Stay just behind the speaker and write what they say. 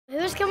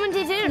Who's coming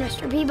to dinner,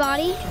 Mr.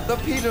 Peabody? The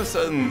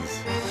Petersons.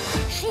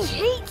 She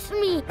hates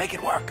me. Make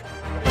it work.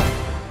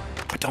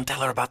 But don't tell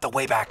her about the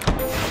way back.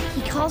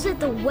 He calls it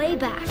the way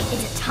back.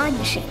 It's a time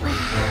machine.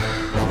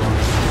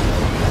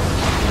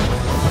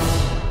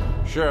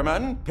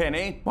 Sherman,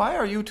 Penny, why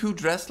are you two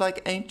dressed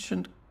like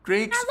ancient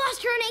Greeks? I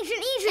lost her in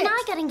ancient Egypt. And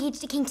I got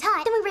engaged to King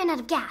Tut. Then we ran out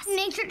of gas. In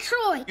ancient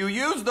Troy. You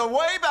used the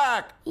way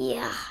back.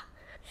 Yeah,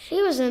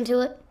 she was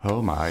into it.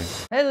 Oh my.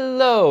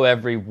 Hello,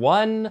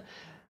 everyone.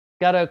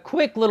 Got a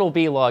quick little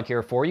vlog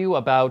here for you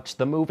about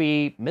the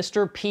movie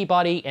Mr.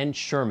 Peabody and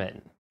Sherman.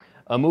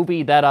 A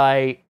movie that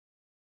I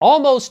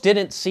almost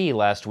didn't see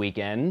last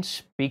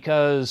weekend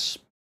because,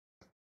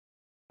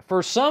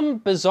 for some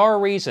bizarre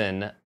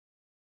reason,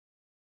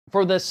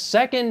 for the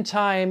second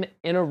time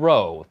in a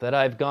row that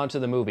I've gone to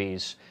the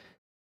movies,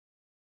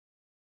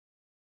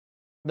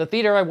 the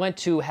theater I went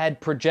to had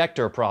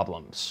projector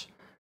problems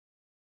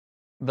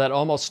that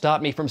almost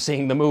stopped me from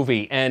seeing the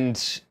movie.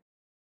 And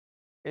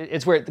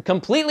it's weird.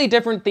 Completely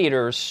different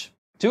theaters,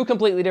 two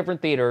completely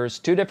different theaters,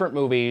 two different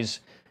movies.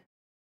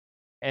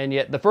 And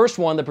yet the first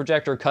one, the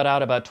projector cut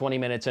out about 20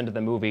 minutes into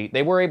the movie.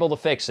 They were able to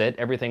fix it.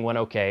 Everything went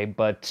okay.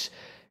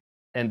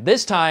 And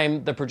this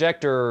time, the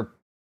projector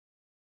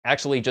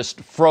actually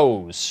just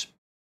froze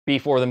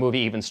before the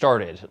movie even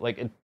started. Like,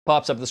 it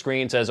pops up the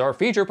screen, says, "Our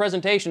feature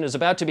presentation is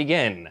about to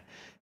begin."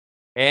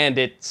 And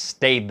it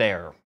stayed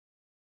there.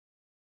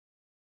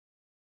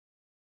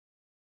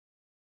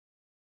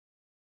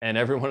 And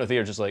everyone in the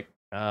theater just like,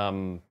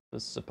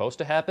 this is supposed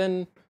to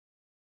happen?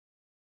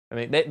 I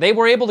mean, they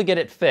were able to get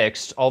it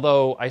fixed,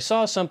 although I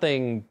saw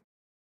something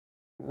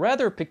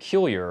rather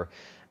peculiar.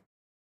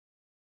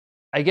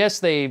 I guess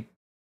they,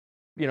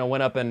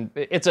 went up and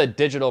it's a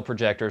digital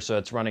projector, so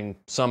it's running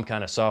some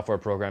kind of software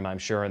program, I'm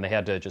sure, and they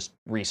had to just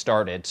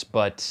restart it.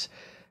 But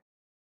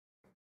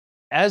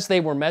as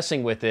they were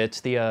messing with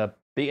it, the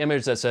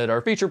image that said,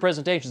 "Our feature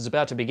presentation is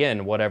about to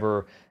begin,"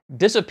 whatever,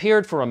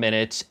 disappeared for a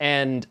minute,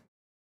 and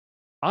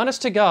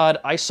honest to God,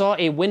 I saw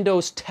a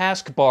Windows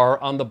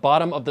taskbar on the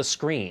bottom of the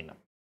screen.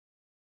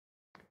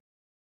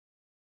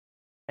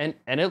 And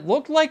it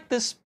looked like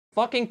this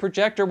fucking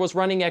projector was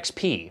running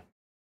XP.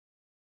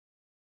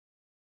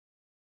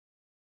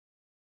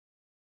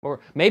 Or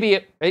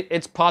maybe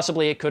it's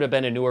possibly it could have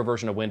been a newer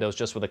version of Windows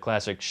just with a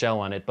classic shell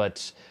on it,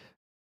 but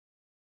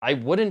I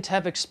wouldn't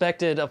have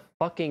expected a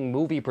fucking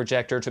movie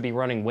projector to be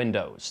running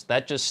Windows.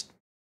 That just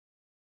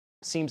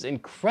seems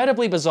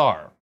incredibly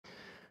bizarre.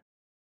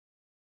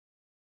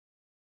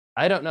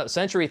 I don't know.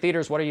 Century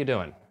Theaters, what are you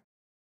doing?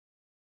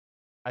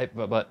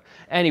 But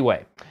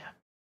anyway,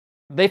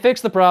 they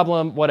fixed the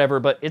problem,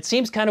 whatever, but it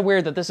seems kind of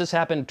weird that this has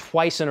happened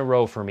twice in a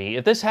row for me.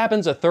 If this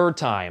happens a third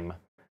time,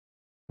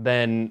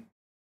 then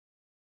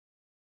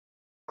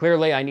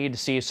clearly I need to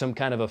see some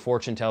kind of a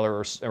fortune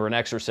teller or an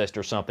exorcist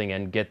or something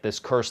and get this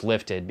curse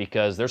lifted,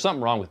 because there's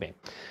something wrong with me.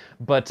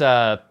 But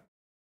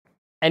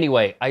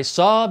anyway, I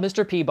saw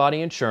Mr.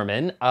 Peabody and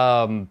Sherman,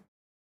 a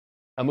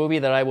movie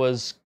that I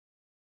was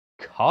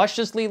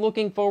cautiously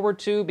looking forward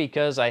to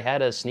because I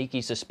had a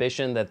sneaky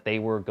suspicion that they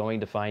were going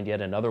to find yet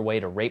another way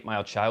to rape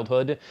my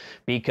childhood,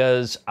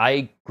 because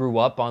I grew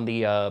up on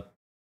the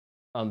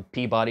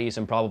Peabody's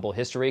Improbable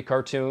History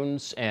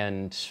cartoons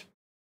and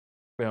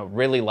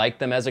really liked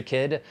them as a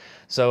kid,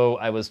 so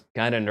I was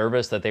kind of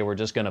nervous that they were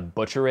just going to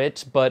butcher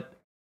it, but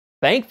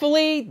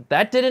thankfully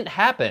that didn't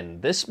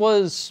happen. This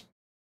was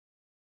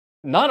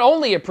not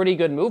only a pretty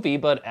good movie,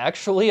 but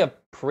actually a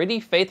pretty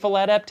faithful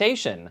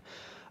adaptation.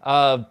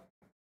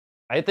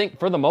 I think,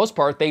 for the most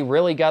part, they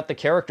really got the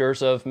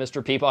characters of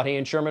Mr. Peabody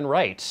and Sherman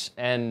right,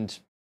 and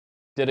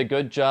did a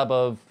good job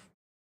of,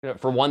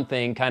 for one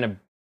thing, kind of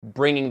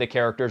bringing the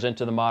characters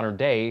into the modern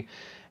day,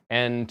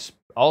 and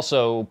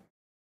also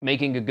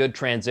making a good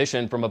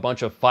transition from a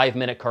bunch of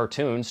 5-minute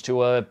cartoons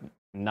to a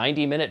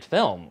 90-minute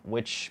film,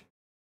 which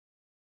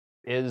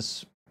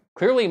is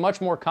clearly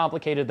much more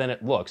complicated than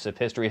it looks, if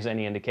history is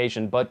any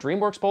indication, but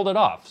DreamWorks pulled it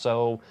off,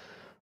 so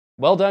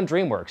well done,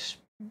 DreamWorks.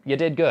 You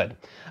did good.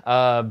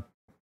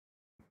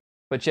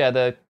 But yeah,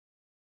 the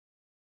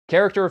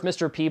character of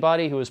Mr.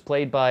 Peabody, who was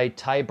played by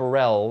Ty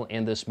Burrell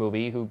in this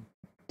movie, who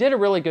did a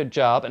really good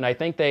job, and I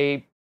think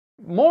they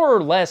more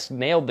or less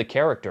nailed the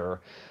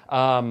character.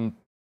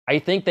 I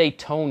think they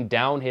toned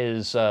down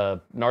his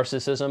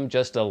narcissism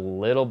just a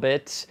little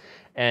bit,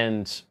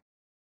 and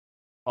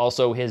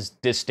also his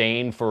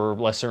disdain for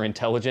lesser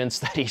intelligence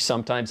that he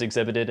sometimes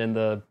exhibited in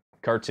the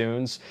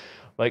cartoons.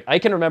 Like, I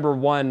can remember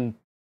one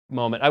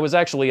moment. I was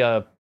actually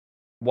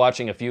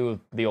watching a few of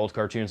the old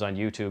cartoons on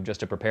YouTube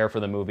just to prepare for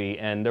the movie,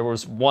 and there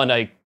was one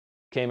I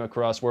came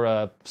across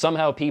where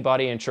somehow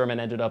Peabody and Sherman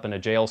ended up in a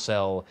jail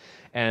cell,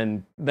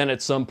 and then at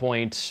some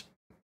point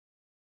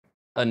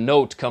a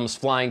note comes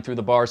flying through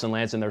the bars and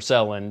lands in their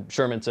cell, and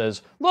Sherman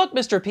says, "Look,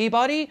 Mr.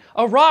 Peabody,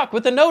 a rock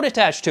with a note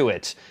attached to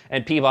it."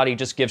 And Peabody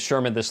just gives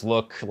Sherman this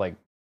look like,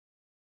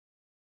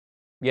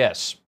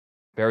 "Yes,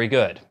 very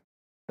good.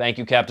 Thank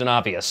you, Captain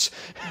Obvious."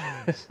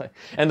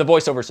 And the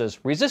voiceover says,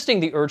 "Resisting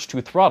the urge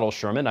to throttle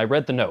Sherman, I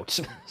read the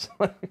notes."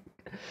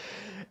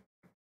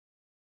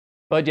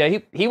 But yeah,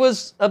 he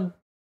was a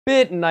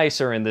bit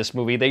nicer in this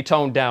movie. They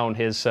toned down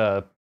his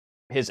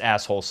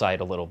asshole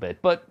side a little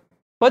bit, but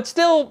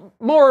still,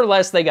 more or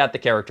less, they got the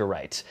character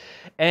right.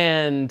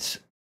 And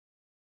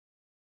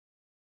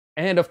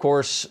of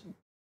course,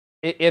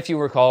 if you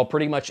recall,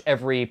 pretty much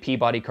every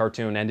Peabody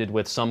cartoon ended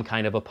with some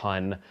kind of a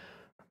pun.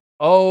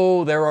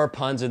 Oh, there are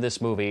puns in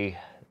this movie.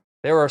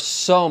 There are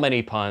so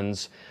many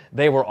puns.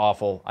 They were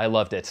awful. I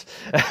loved it.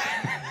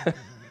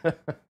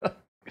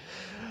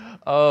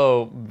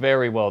 Oh,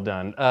 very well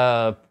done.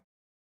 But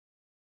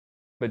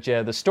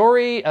yeah, the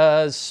story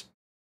is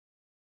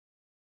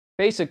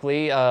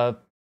basically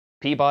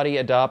Peabody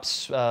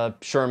adopts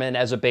Sherman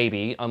as a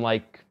baby.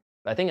 Unlike,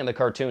 I think in the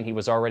cartoon, he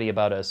was already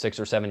about a 6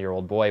 or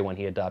 7-year-old boy when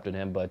he adopted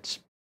him, but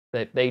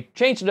they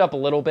changed it up a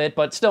little bit,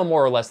 but still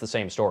more or less the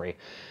same story.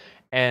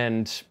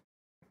 And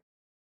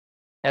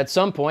at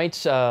some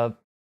point, at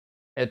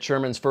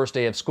Sherman's first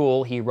day of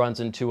school, he runs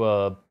into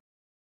a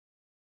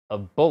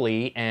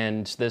bully,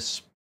 and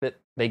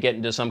they get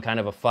into some kind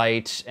of a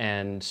fight,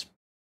 and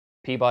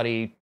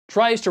Peabody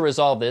tries to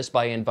resolve this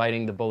by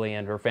inviting the bully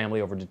and her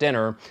family over to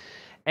dinner.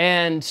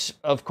 And,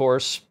 of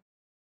course,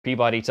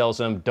 Peabody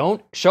tells him,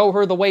 don't show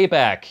her the way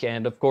back.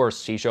 And, of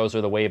course, he shows her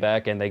the way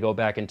back, and they go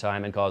back in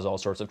time and cause all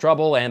sorts of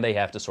trouble, and they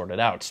have to sort it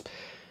out.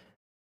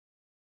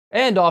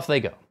 And off they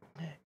go.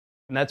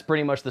 And that's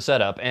pretty much the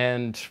setup.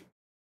 And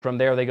from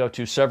there, they go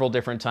to several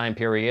different time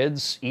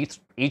periods,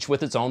 each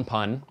with its own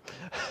pun,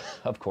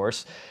 of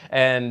course.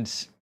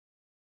 And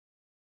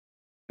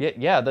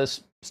yeah,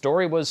 this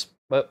story was,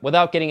 but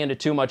without getting into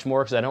too much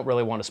more, because I don't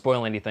really want to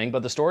spoil anything,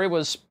 but the story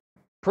was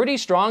pretty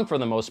strong for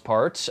the most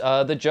part.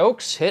 The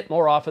jokes hit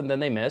more often than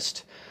they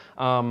missed.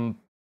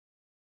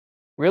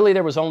 Really,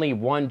 there was only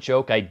one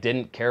joke I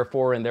didn't care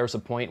for, and there's a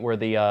point where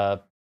the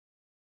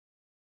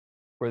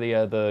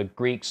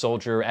Greek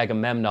soldier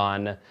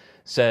Agamemnon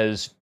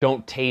says,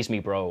 "Don't tase me,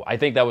 bro." I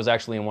think that was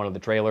actually in one of the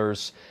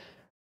trailers.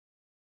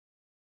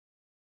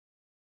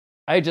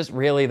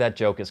 That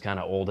joke is kind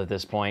of old at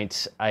this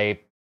point.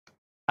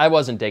 I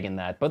wasn't digging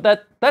that, but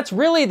that's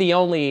really the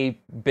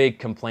only big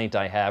complaint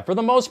I have. For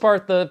the most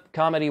part, the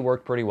comedy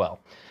worked pretty well.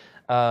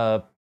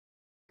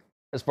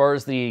 As far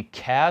as the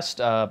cast,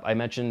 I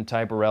mentioned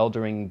Ty Burrell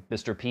during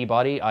Mr.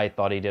 Peabody. I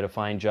thought he did a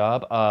fine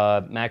job.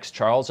 Max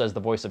Charles as the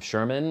voice of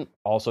Sherman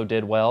also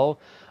did well.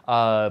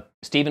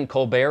 Stephen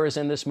Colbert is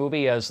in this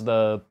movie as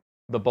the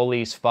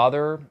bully's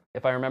father,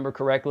 if I remember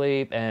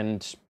correctly,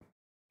 and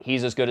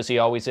he's as good as he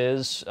always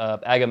is.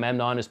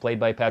 Agamemnon is played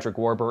by Patrick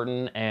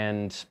Warburton,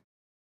 and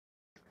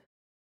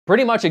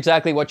pretty much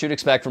exactly what you'd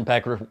expect from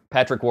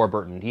Patrick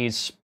Warburton.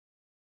 He's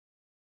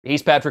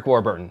Patrick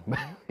Warburton,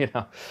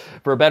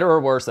 for better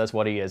or worse, that's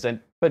what he is.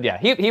 But yeah,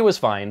 he was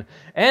fine.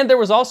 And there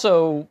was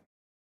also,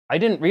 I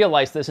didn't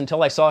realize this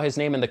until I saw his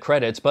name in the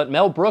credits, but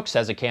Mel Brooks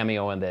has a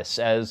cameo in this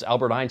as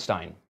Albert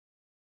Einstein.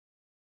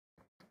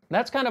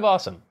 That's kind of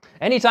awesome.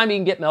 Anytime you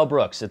can get Mel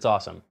Brooks, it's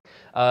awesome.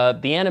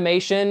 The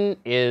animation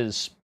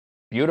is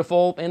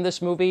beautiful in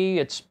this movie.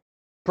 It's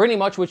pretty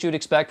much what you'd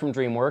expect from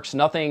DreamWorks.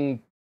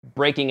 Nothing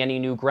breaking any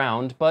new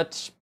ground,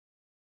 but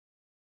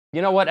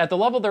you know what? At the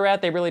level they're at,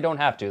 they really don't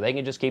have to. They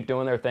can just keep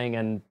doing their thing,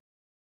 and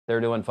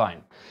they're doing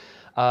fine.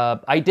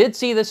 I did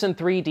see this in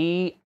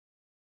 3D.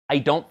 I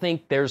don't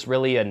think there's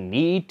really a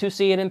need to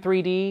see it in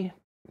 3D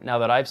now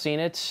that I've seen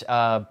it.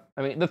 I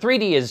mean, the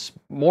 3D is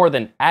more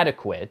than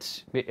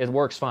adequate. It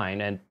works fine,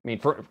 and I mean,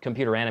 for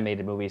computer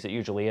animated movies, it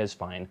usually is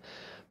fine.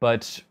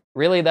 But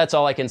really, that's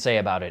all I can say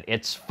about it.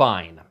 It's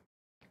fine.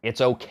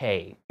 It's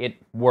okay. It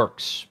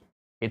works.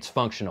 It's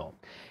functional.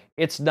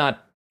 It's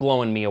not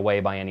blowing me away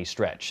by any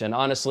stretch. And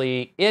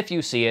honestly, if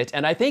you see it,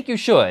 and I think you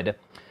should,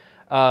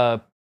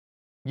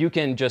 you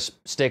can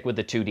just stick with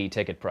the 2D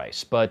ticket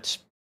price. But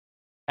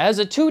as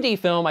a 2D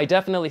film, I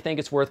definitely think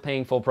it's worth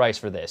paying full price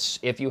for this.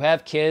 If you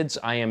have kids,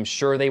 I am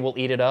sure they will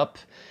eat it up.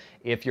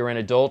 If you're an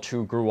adult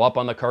who grew up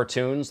on the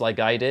cartoons like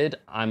I did,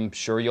 I'm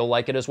sure you'll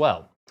like it as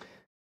well.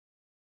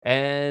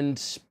 And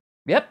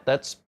yep,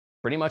 that's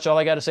pretty much all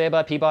I got to say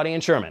about Peabody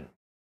and Sherman.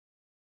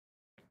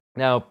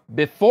 Now,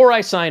 before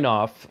I sign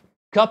off, a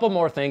couple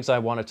more things I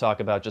want to talk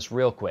about just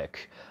real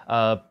quick.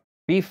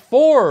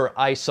 Before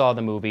I saw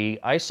the movie,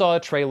 I saw a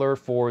trailer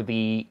for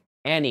the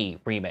Annie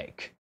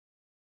remake,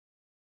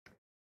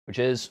 which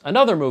is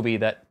another movie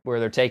where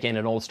they're taking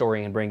an old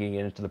story and bringing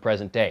it into the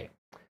present day.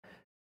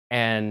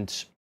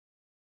 And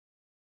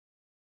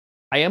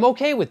I am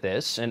okay with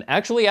this. And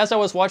actually, as I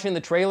was watching the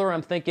trailer,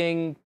 I'm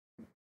thinking,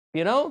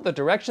 the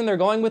direction they're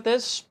going with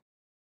this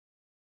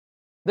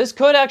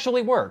could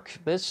actually work.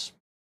 This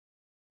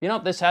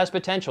has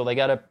potential. They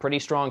got a pretty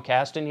strong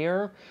cast in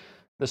here.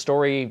 The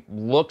story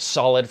looks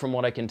solid from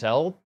what I can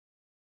tell.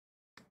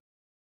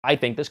 I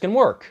think this can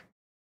work.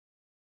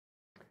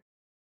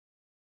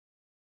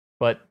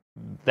 But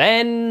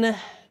then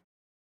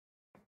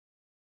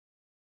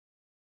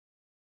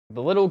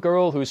the little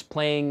girl who's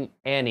playing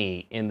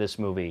Annie in this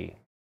movie,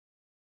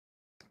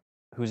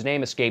 whose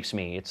name escapes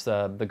me. It's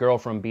the girl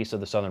from Beasts of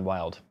the Southern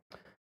Wild.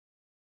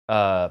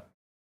 What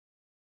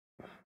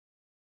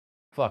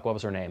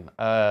was her name?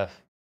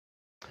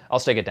 I'll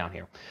stick it down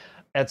here.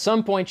 At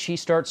some point, she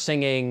starts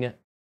singing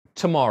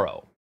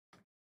Tomorrow.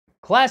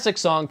 Classic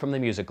song from the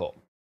musical.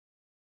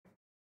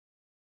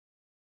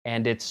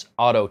 And it's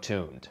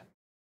auto-tuned.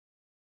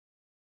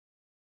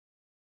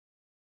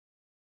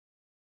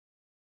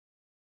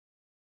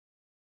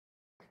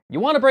 You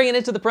want to bring it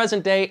into the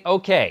present day?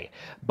 Okay.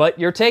 But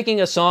you're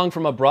taking a song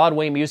from a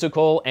Broadway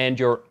musical and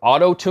you're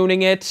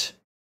auto-tuning it?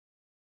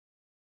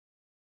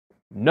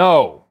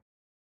 No.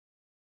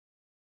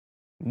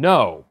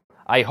 No.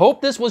 I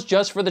hope this was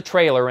just for the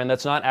trailer and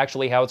that's not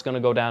actually how it's going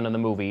to go down in the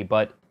movie,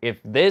 but if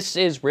this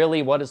is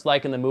really what it's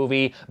like in the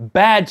movie,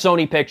 bad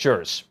Sony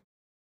Pictures.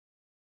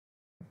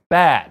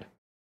 Bad.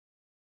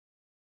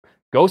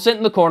 Go sit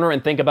in the corner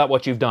and think about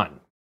what you've done.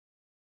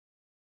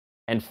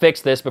 And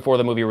fix this before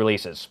the movie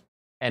releases.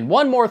 And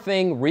one more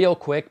thing real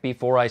quick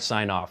before I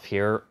sign off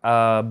here.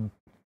 I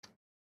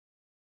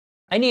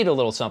need a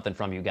little something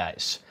from you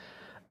guys.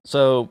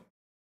 So,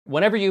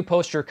 whenever you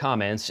post your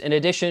comments, in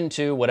addition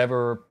to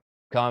whatever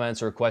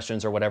comments or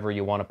questions or whatever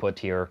you want to put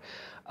here,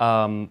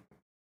 I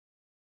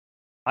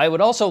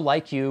would also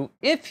like you,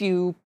 if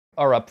you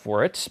are up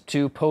for it,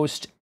 to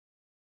post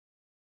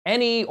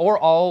any or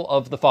all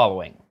of the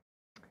following.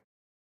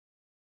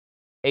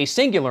 A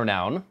singular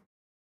noun,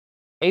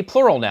 a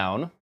plural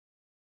noun,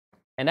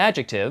 an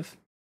adjective,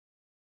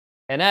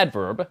 an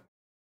adverb,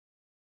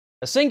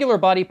 a singular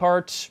body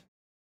part,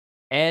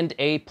 and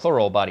a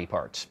plural body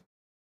part.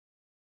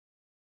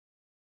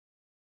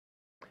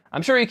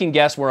 I'm sure you can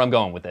guess where I'm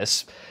going with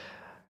this.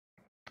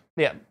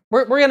 Yeah,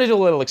 we're going to do a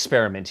little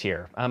experiment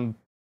here. I'm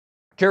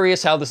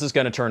curious how this is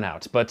going to turn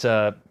out, but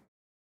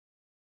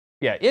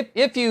yeah,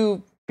 if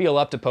you feel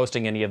up to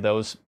posting any of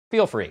those,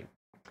 feel free.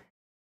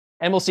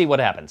 And we'll see what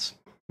happens.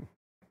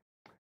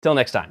 Till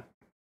next time.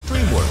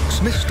 DreamWorks,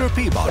 Mr.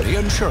 Peabody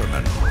and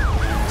Sherman.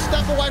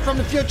 Step away from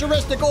the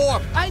futuristic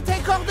orb. I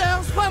take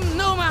orders from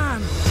no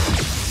man.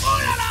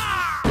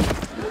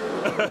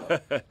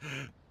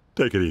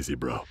 Take it easy,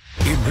 bro.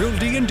 In real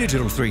D and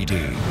digital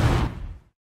 3D.